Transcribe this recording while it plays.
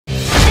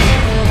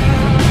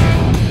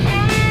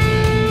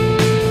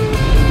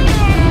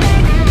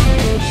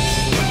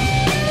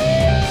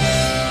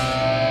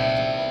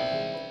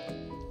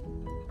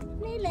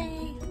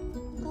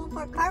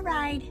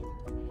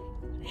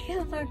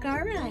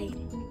outside.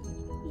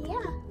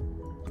 Yeah.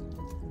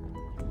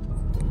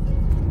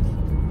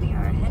 We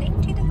are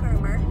heading to the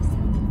Groomers.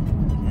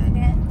 Go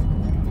get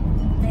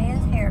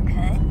Leia's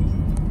haircut.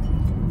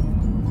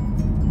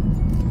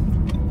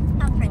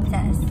 Huh,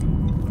 Princess?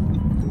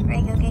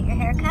 Ready to go get your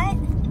haircut?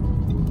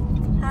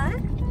 Huh?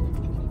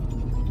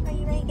 Are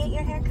you ready to get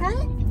your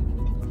haircut?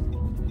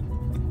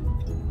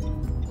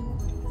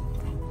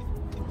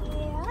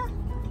 Yeah.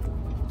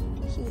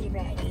 She's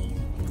ready.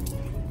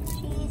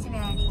 She's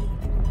ready.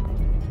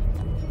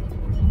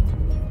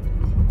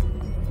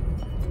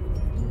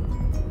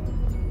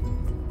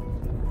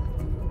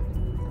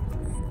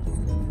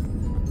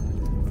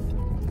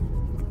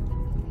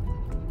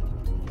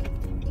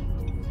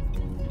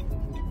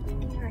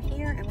 We are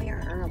here and we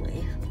are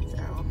early,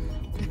 so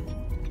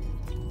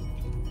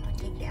I'll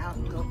take you out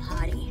and go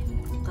potty.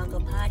 Go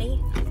potty?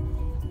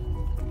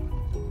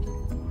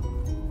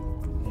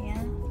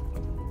 Yeah.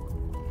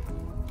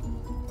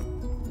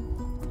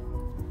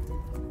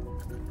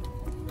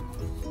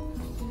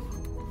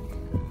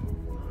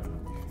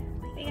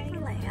 We got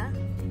Leia.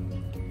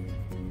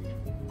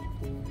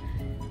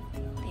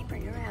 They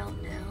bring her out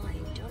now. I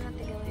don't have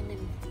to go in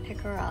and pick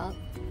her up.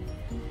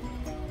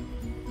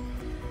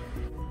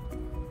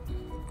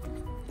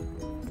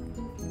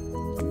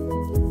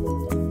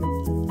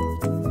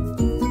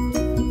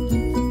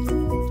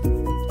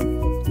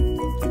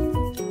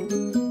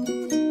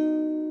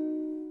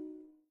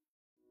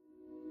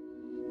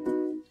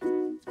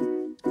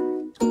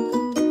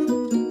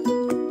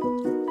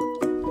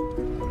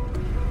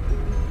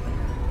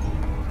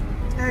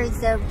 Her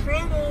so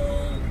pretty.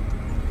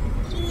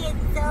 She is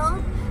so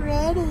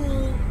pretty.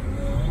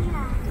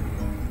 Yeah.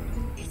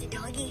 There's a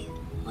doggy.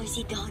 Oh, I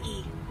see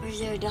doggy. Where's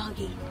there a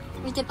doggy?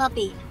 Where's the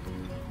puppy?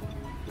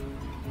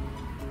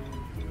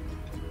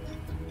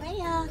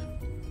 Leia.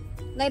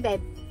 Leia,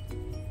 babe.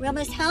 We're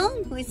almost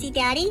home. Want to see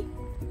Daddy?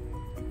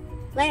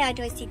 Leia,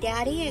 do I see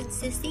Daddy and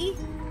Sissy?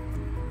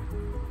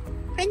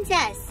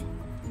 Princess.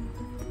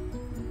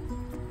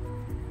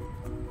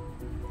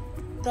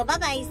 Go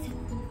bye-byes.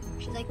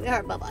 She's like, we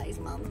are bye-byes,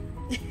 Mom.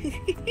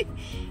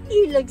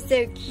 You look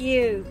so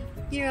cute.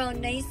 You're all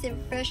nice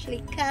and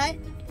freshly cut.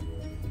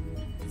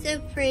 So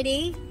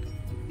pretty.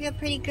 You're a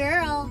pretty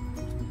girl.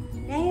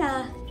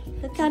 Leia,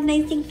 look how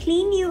nice and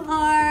clean you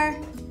are.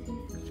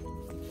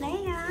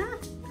 Leia.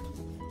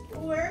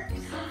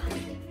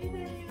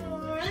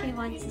 She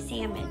wants a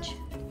sandwich.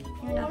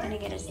 You're not going to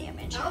get a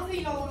sandwich. I don't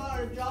think I'll let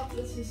her drop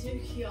the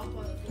Suzuki off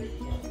on the bridge.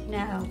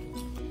 No.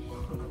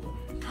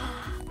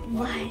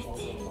 What?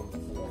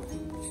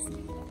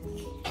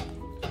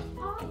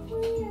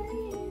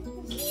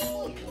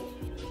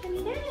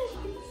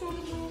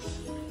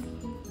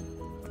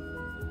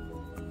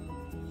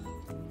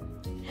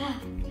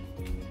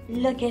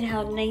 Look at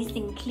how nice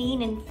and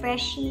clean and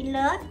fresh she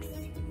looks.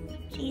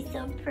 She's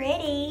so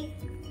pretty.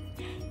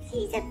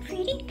 She's a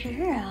pretty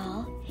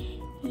girl.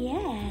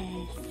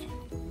 Yes.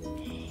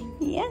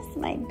 Yes,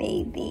 my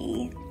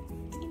baby.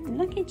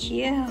 Look at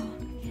you.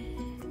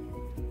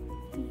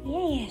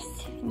 Yes.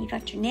 And you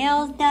got your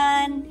nails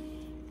done.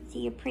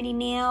 See your pretty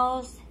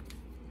nails?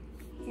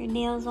 Your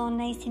nails all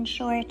nice and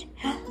short.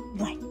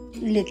 What?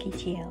 Look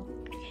at you.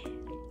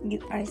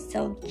 You are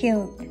so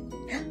cute.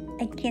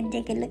 I can't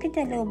take a look at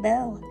that little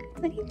bow.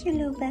 Look at your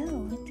little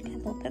bow. It's got a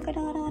little polka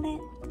dot on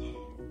it.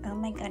 Oh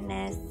my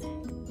goodness.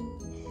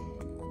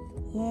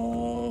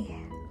 Yay.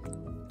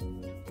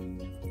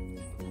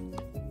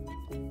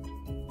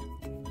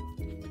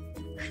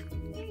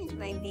 Here's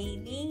my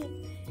baby.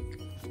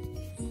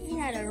 You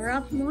had a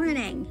rough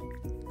morning.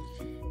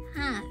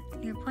 Huh?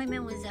 Your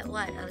appointment was at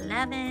what,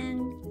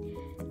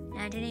 11?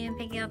 I didn't even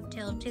pick you up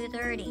till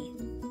 2:30.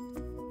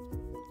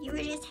 You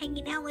were just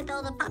hanging out with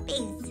all the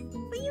puppies.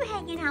 Were you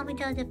hanging out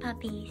with all the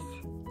puppies?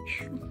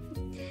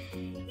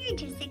 You're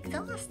just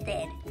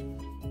exhausted.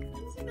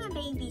 This is my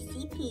baby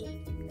CP.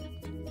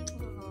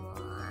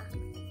 Aww.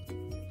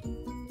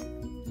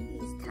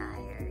 He's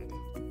tired.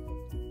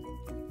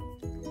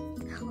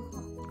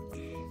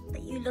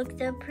 But you look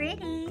so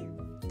pretty.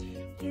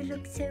 You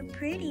look so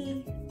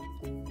pretty.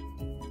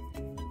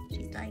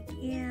 She's like,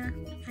 yeah,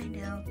 I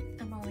know.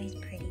 I'm always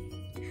pretty.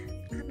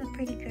 I'm a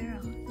pretty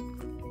girl.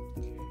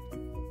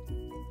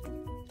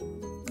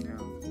 No,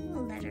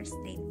 we'll let her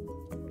sleep.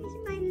 Here's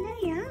my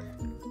Leia.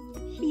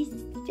 She's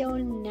still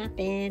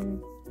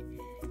napping.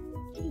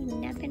 She's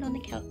napping on the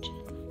couch.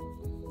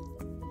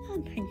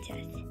 Oh,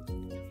 Princess.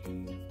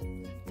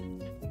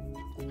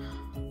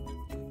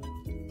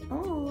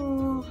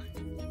 Oh.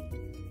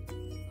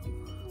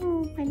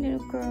 Oh, my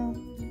little girl.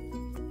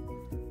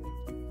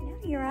 Now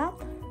you're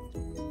up.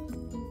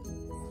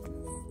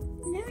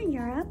 Now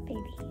you're up,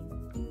 baby.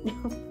 No.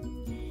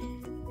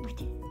 What?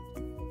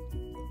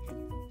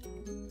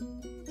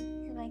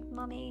 You're like,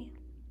 Mommy,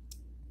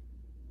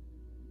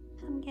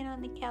 come get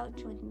on the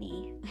couch with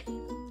me.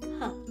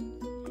 Huh.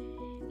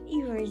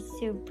 You are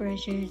so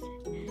precious.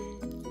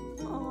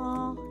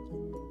 Aww.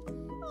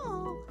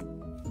 Aww.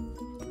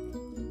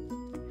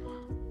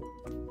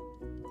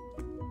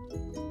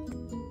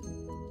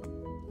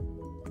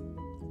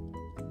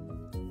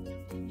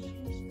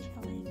 She's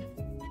chilling.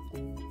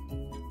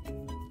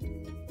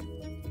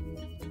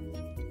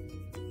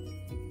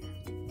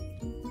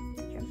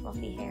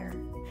 fluffy hair.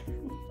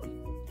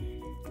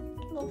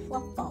 Little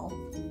fluff ball.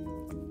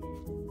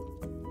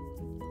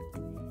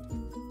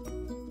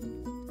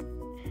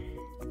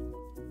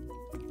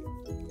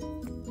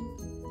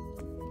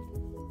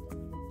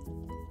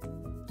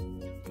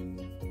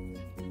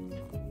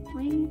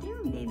 What are you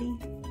doing, baby?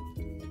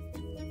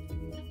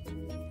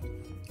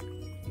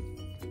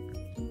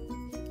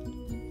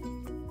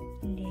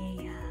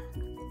 Leia.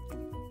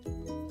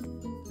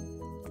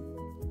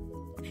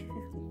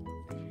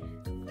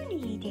 What are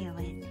you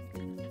doing?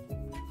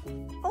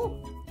 Oh!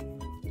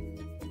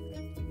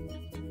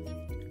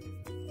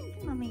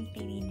 What's Mommy's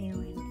baby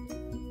doing?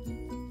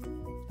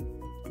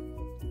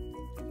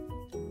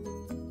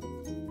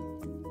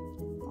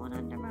 Going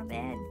under my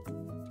bed.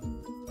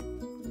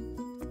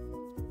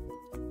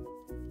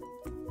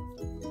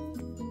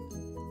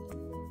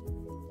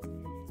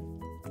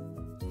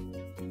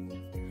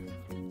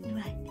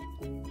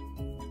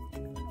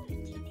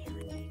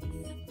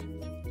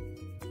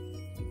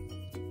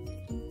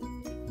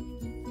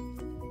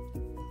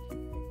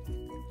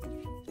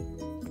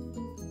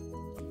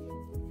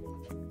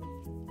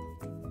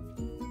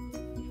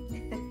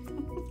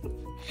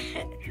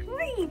 Where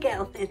are you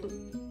going?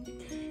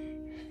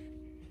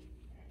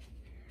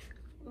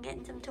 I'm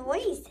getting some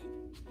toys.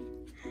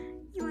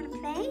 You want to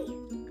play?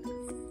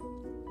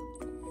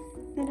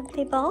 You want to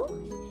play ball?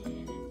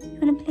 You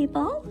want to play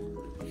ball?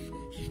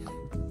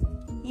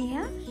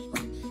 Yeah?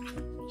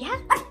 Yeah?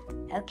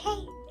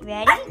 Okay.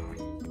 Ready?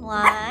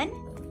 1,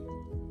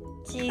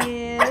 2,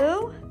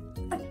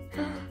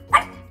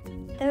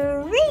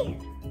 3.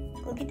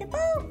 Go get the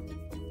ball.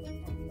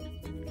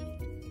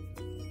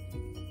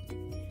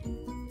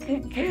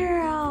 Good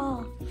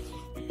girl.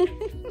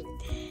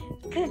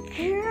 Good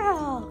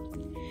girl.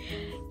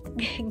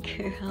 Good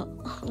girl.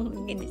 Oh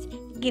my goodness.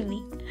 Give me.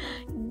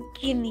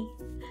 Give me.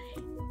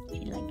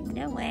 She's like,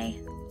 no way.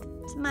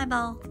 It's my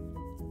ball.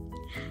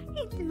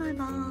 It's my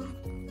ball.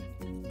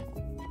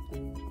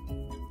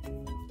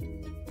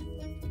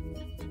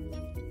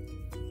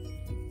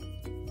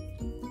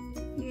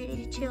 You ready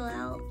to chill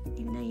out?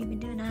 Even though you've been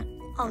doing that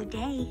all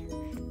day.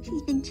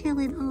 She's been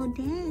chilling all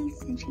day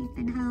since she's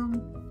been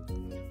home.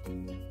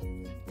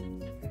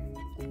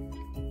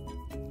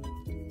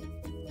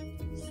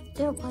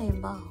 Still playing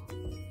ball.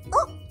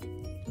 Oh!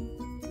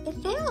 It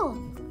fell!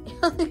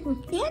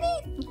 Get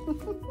it?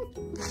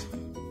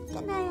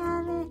 Can I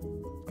have it?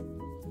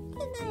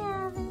 Can I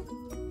have it?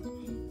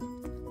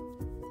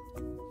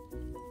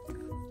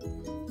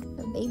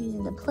 The baby's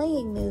in the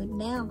playing mood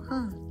now,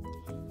 huh?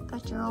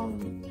 Got your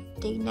own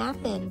day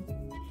napping.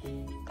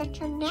 Got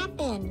your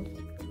napping.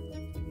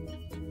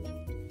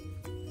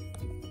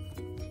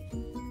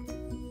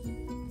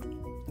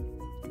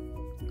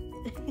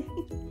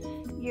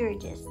 You're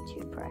just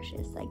too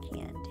precious. I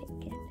can't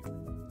take it.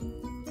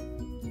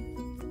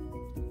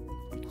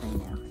 I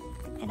know.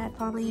 And I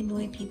probably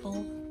annoy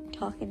people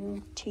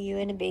talking to you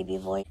in a baby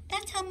voice.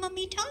 That's how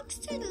Mommy talks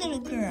to the little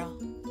girl.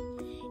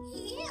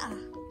 Yeah.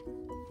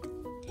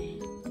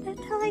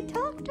 That's how I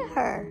talk to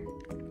her.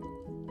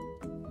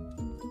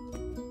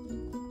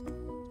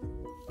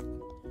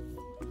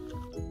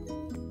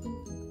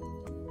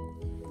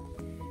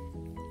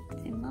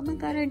 So Mama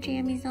got her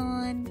jammies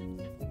on.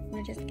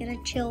 We're just gonna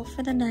chill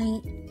for the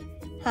night.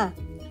 Huh?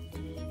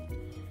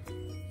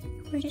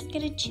 We're just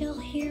gonna chill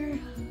here.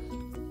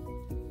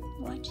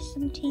 Watch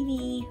some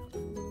TV.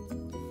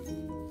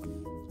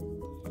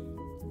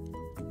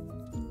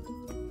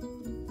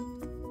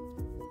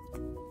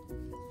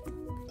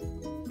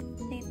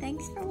 Say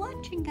thanks for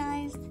watching,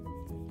 guys.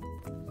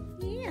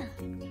 Yeah.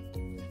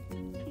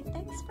 Say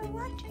thanks for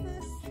watching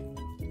us.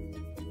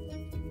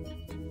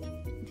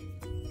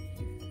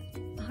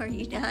 Are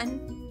you done?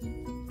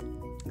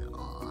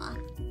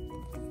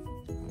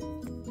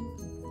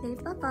 Say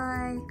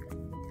bye-bye.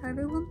 Tell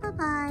everyone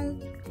bye-bye.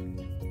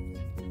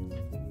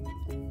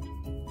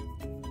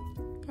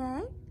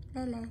 Okay?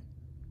 Lele.